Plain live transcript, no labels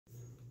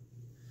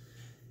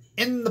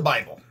In the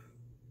Bible,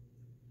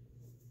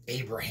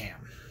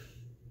 Abraham,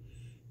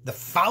 the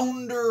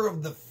founder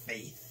of the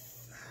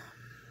faith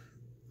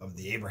of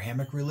the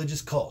Abrahamic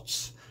religious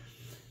cults,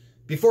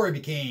 before he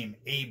became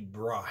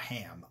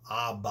Abraham,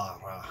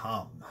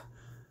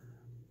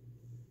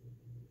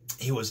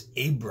 he was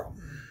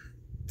Abram,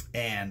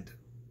 and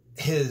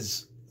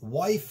his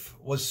wife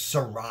was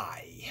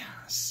Sarai,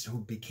 who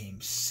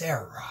became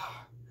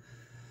Sarah.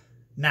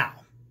 Now,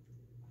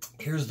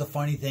 here's the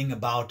funny thing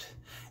about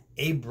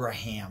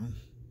Abraham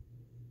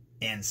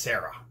and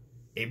Sarah.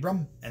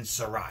 Abram and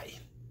Sarai.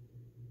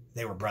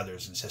 They were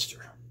brothers and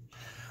sister.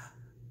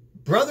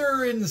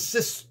 Brother and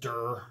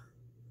sister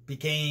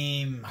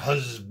became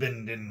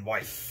husband and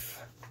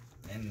wife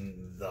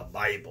in the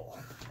Bible.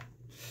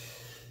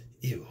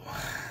 Ew.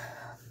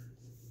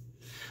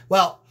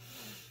 Well,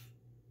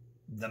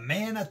 the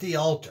man at the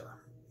altar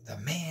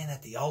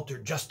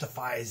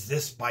justifies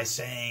this by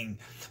saying,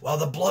 well,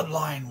 the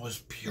bloodline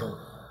was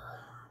pure.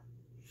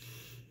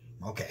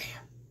 Okay.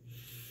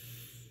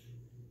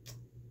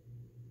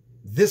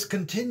 This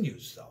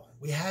continues, though.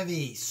 We have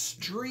a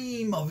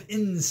stream of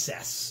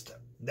incest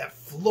that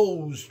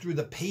flows through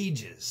the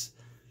pages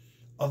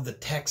of the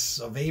texts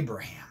of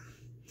Abraham.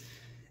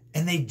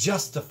 And they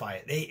justify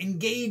it. They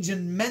engage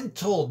in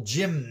mental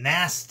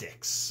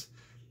gymnastics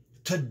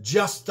to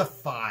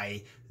justify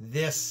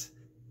this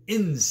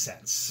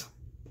incense.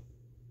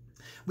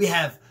 We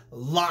have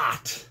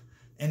Lot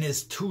and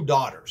his two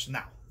daughters.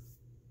 Now,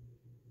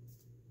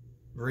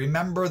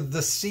 remember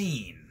the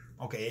scene.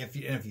 Okay, if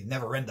you've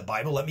never read the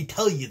Bible, let me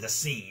tell you the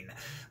scene.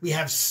 We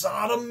have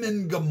Sodom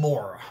and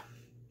Gomorrah,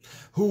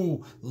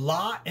 who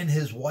Lot and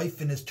his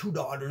wife and his two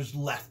daughters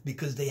left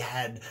because they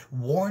had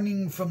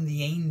warning from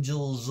the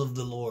angels of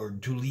the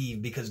Lord to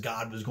leave because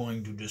God was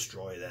going to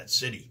destroy that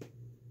city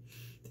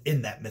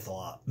in that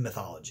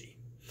mythology.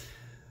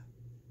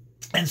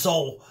 And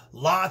so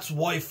Lot's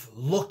wife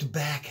looked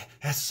back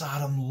at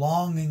Sodom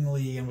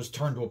longingly and was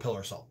turned to a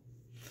pillar of salt.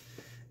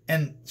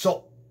 And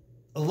so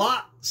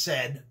Lot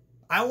said,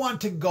 I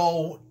want to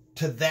go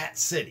to that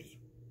city.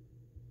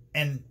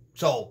 And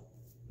so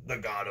the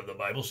God of the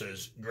Bible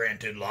says,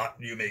 granted, Lot,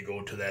 you may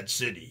go to that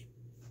city.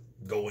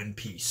 Go in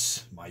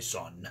peace, my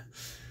son.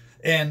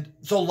 And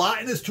so Lot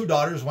and his two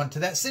daughters went to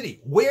that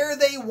city where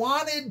they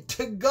wanted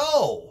to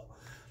go.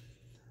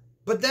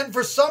 But then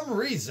for some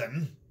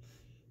reason,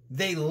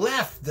 they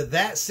left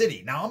that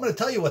city. Now, I'm going to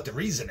tell you what the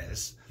reason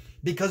is.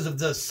 Because of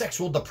the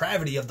sexual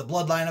depravity of the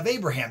bloodline of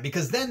Abraham.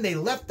 Because then they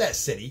left that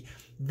city.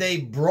 They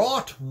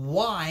brought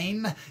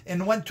wine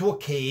and went to a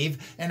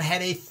cave and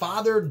had a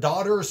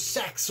father-daughter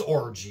sex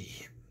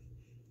orgy.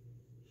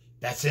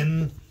 That's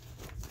in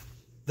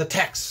the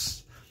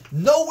text.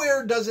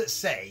 Nowhere does it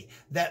say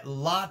that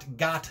Lot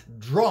got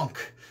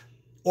drunk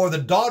or the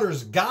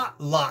daughters got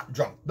Lot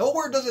drunk.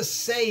 Nowhere does it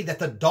say that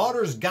the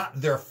daughters got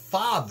their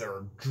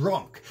father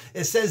drunk.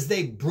 It says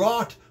they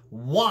brought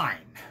wine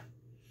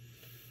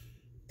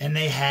and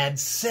they had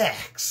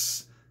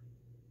sex.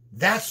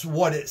 That's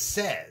what it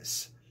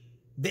says.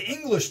 The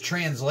English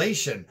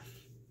translation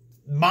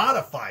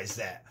modifies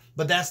that,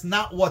 but that's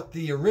not what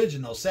the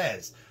original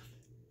says.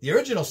 The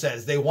original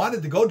says they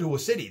wanted to go to a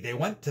city. They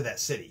went to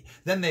that city.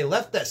 Then they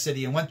left that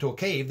city and went to a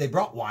cave. They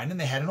brought wine and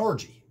they had an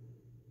orgy.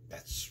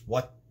 That's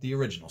what the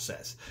original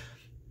says.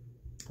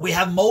 We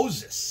have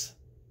Moses.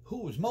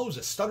 Who is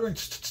Moses? Stuttering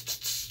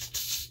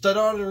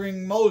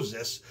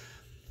Moses.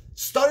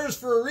 Stutters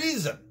for a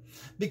reason.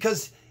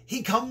 Because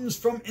he comes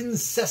from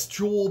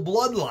incestual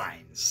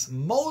bloodlines.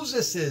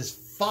 Moses'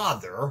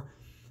 father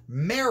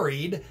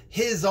married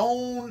his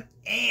own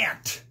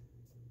aunt.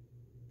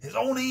 His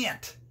own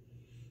aunt.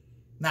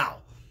 Now,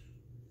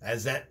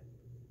 as that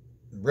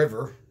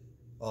river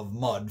of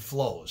mud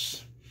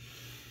flows,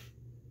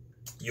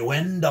 you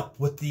end up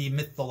with the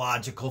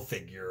mythological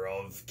figure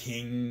of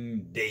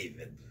King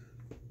David.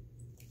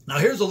 Now,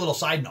 here's a little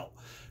side note.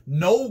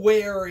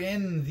 Nowhere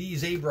in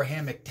these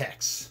Abrahamic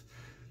texts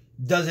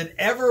does it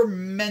ever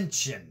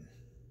mention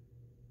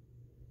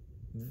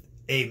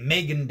a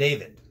Magen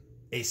David,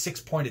 a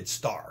six-pointed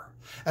star.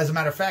 As a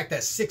matter of fact,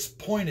 that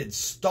six-pointed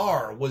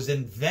star was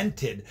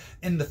invented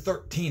in the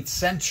 13th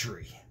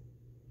century.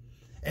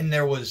 And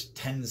there was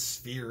 10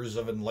 spheres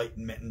of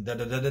enlightenment and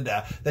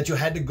that you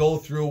had to go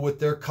through with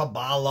their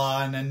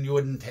Kabbalah, and then you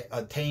would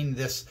attain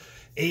this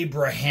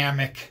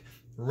Abrahamic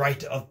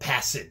rite of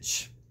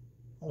passage.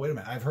 Oh, wait a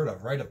minute. I've heard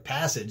of rite of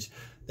passage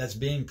that's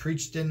being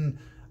preached in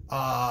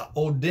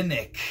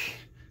Odinic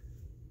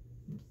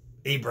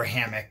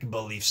Abrahamic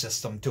belief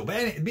system too.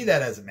 But be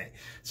that as it may.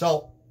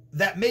 So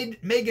that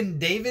Magen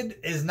David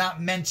is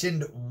not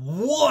mentioned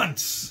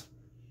once.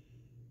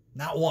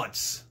 Not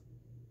once.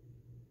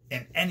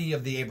 In any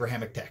of the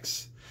Abrahamic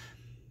texts.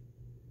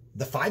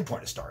 The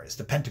five-pointed star is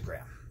the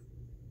pentagram.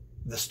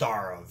 The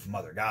star of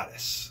Mother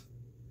Goddess.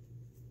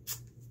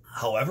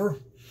 However,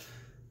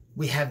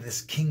 we have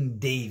this King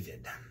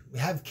David. We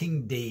have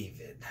King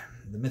David,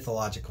 the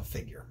mythological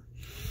figure,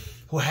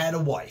 who had a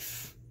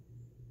wife.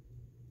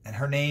 And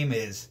her name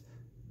is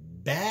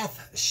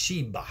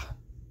Bath-Sheba.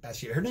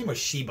 Bath-Sheba. Her name was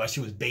Sheba. She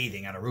was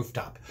bathing on a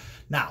rooftop.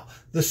 Now,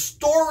 the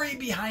story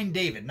behind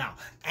David. Now,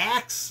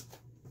 Acts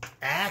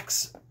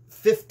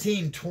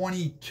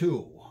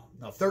 15:22.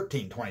 No,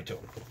 13:22.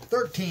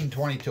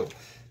 13:22.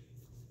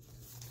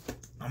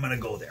 I'm going to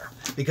go there.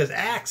 Because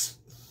Acts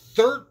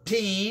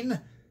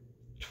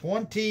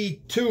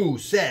 13:22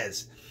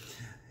 says,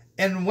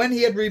 and when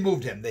he had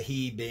removed him, the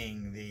he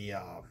being the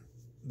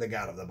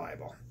God of the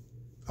Bible,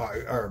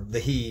 or the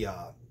he,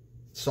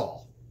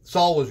 Saul.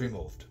 Saul was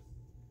removed.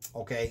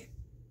 Okay.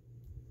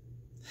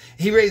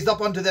 He raised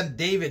up unto them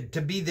David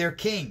to be their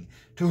king,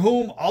 to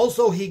whom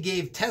also he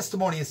gave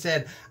testimony and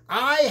said,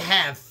 I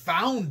have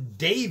found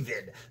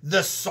David,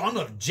 the son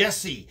of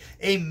Jesse,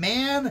 a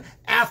man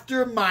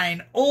after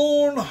mine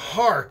own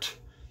heart,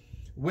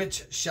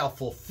 which shall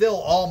fulfill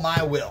all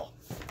my will.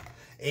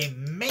 A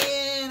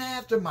man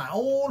after my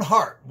own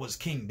heart was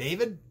King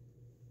David.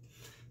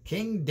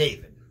 King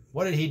David.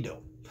 What did he do?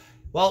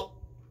 Well,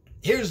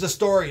 here's the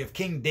story of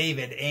King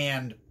David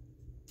and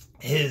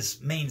his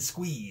main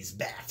squeeze,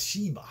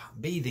 Bath-Sheba,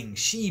 bathing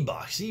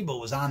Sheba. Sheba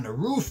was on the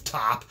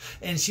rooftop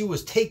and she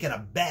was taking a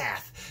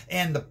bath.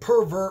 And the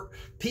pervert,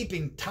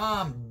 peeping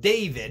Tom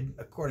David,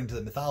 according to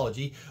the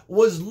mythology,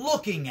 was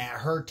looking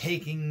at her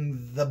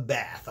taking the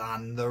bath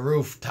on the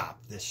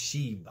rooftop, this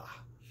Sheba.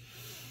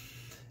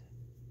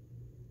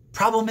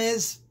 Problem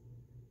is,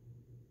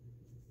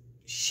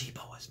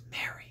 Sheba was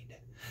married.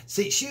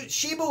 See,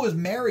 Sheba was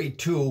married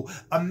to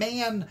a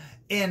man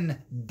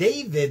in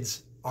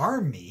David's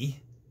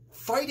army,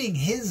 fighting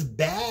his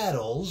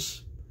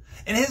battles,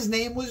 and his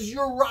name was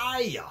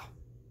Uriah.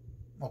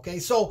 Okay,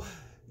 so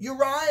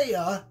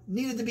Uriah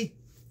needed to be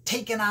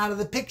taken out of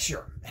the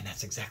picture, and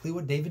that's exactly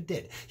what David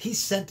did. He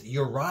sent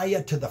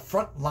Uriah to the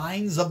front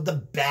lines of the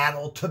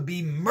battle to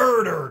be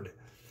murdered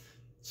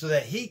so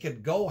that he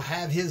could go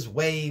have his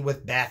way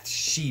with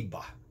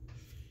Bath-Sheba.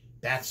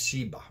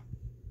 Bath-Sheba.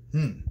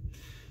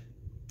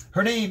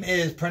 Her name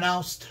is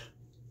pronounced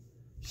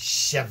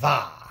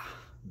Sheva.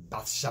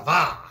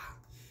 Bath-Sheba.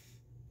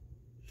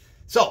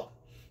 So,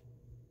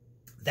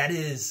 that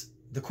is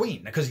the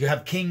queen. Because you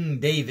have King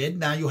David,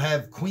 now you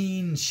have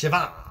Queen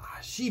Sheba.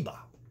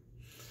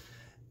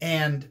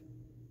 And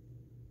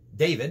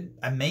David,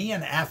 a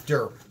man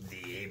after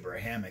the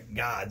Abrahamic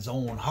God's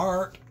own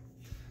heart,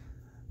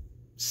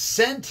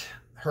 sent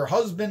her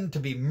husband to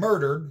be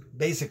murdered,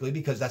 basically,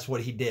 because that's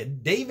what he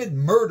did. David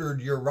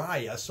murdered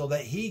Uriah so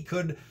that he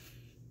could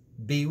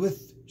be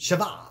with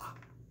Sheba,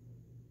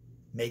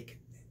 make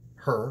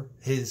her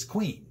his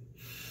queen.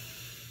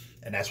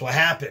 And that's what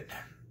happened.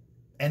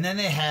 And then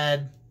they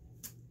had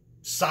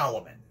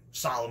Solomon.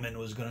 Solomon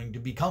was going to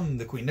become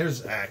the queen.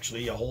 There's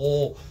actually a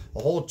whole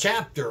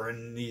chapter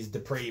in these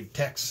depraved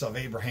texts of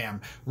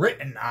Abraham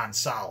written on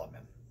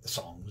Solomon, the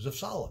Songs of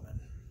Solomon.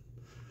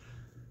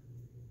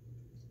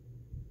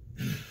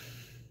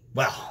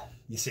 Well,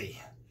 you see,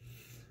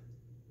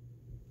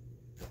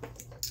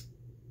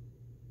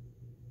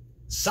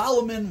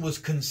 Solomon was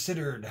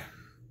considered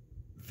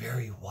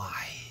very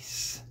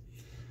wise.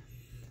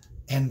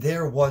 And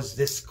there was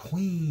this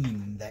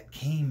queen that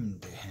came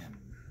to him.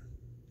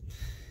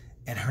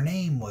 And her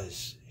name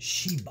was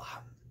Sheba.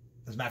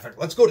 As a matter of fact,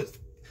 let's go to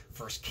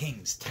 1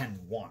 Kings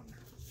 10:1.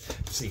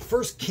 See,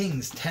 1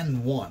 Kings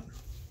 10:1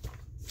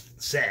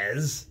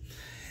 says,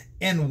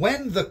 and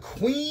when the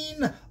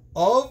queen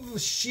of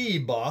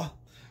Sheba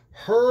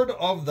heard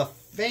of the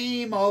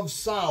fame of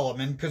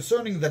Solomon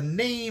concerning the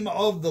name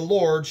of the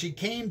Lord, she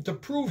came to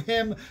prove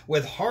him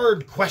with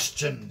hard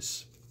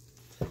questions.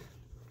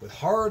 With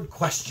hard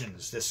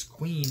questions, this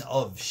queen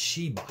of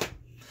Sheba.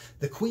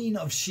 The queen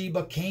of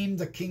Sheba came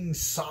to King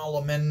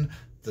Solomon,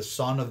 the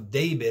son of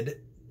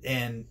David,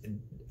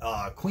 and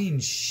Queen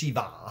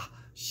Sheba,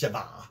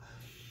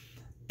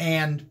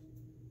 and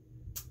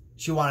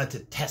she wanted to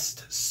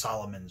test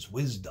Solomon's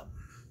wisdom.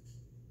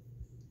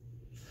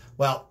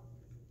 Well,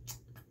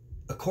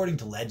 according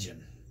to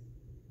legend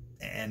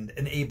and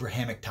an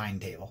Abrahamic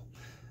timetable,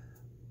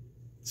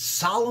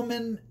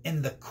 Solomon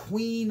and the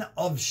queen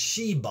of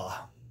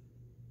Sheba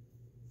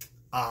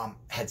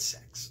had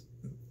sex.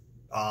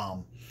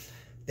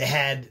 They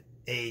had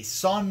a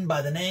son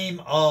by the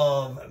name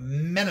of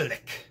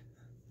Menelik.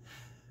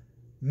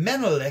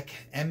 Menelik,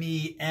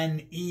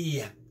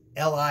 M-E-N-E-L-I-K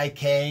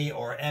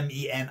or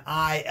M-E-N-I-L-I-K,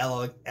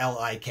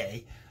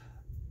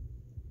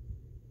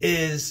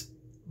 is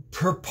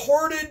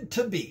purported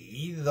to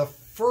be the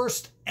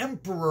first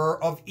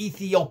emperor of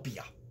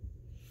Ethiopia.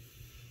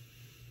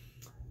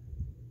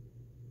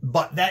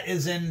 But that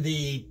is in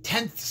the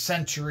 10th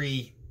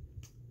century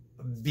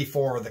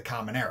before the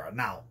Common Era.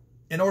 Now,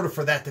 in order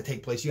for that to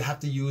take place, you have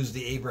to use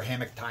the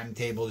Abrahamic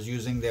timetables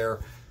using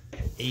their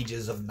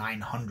ages of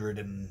 900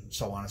 and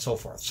so on and so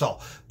forth.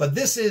 But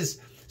this is,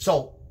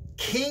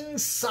 King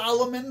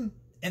Solomon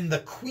and the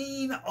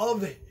Queen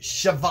of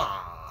Sheba,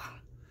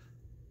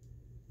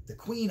 the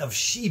Queen of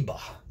Sheba,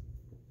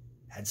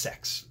 had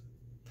sex.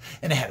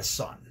 And they had a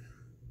son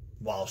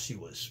while she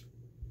was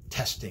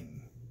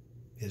testing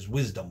his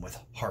wisdom with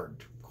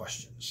hard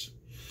questions.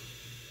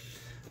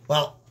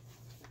 Well,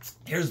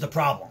 here's the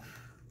problem.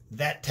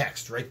 That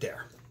text right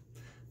there,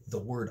 the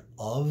word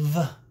of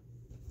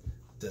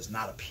does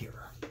not appear.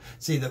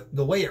 See,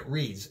 the way it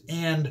reads,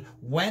 and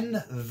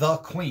when the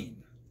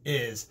queen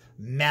is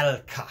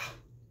Melka.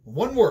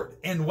 One word,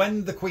 and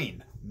when the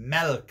queen,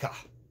 Melka.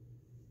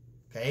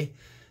 Okay?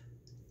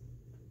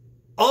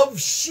 Of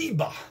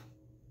Sheba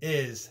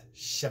is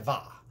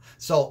Sheva.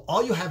 So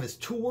all you have is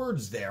two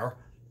words there,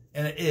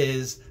 and it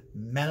is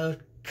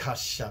Melka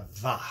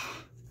Sheva.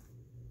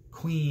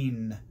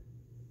 Queen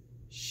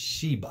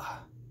Sheba.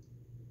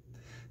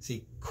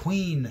 See,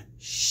 Queen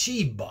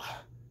Sheba,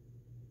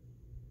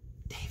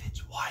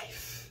 David's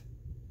wife,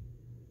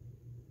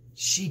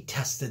 she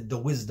tested the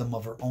wisdom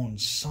of her own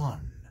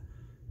son.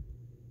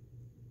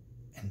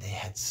 And they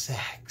had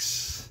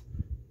sex.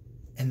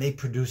 And they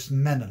produced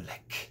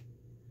Menelik,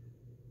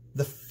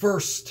 the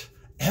first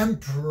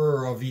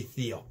emperor of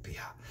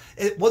Ethiopia.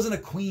 It wasn't a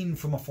queen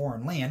from a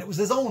foreign land. It was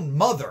his own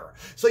mother.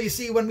 So you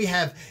see, when we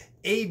have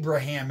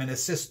Abraham and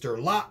his sister,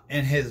 Lot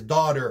and his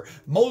daughter,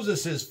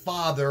 Moses'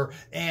 father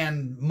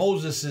and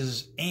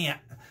Moses' aunt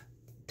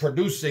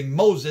producing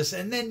Moses,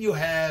 and then you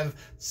have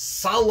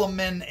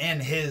Solomon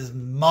and his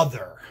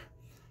mother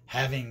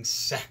having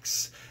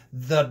sex.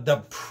 The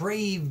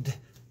depraved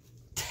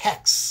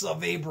texts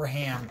of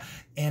Abraham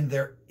and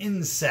their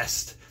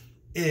incest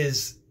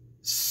is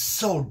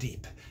so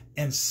deep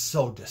and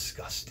so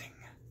disgusting.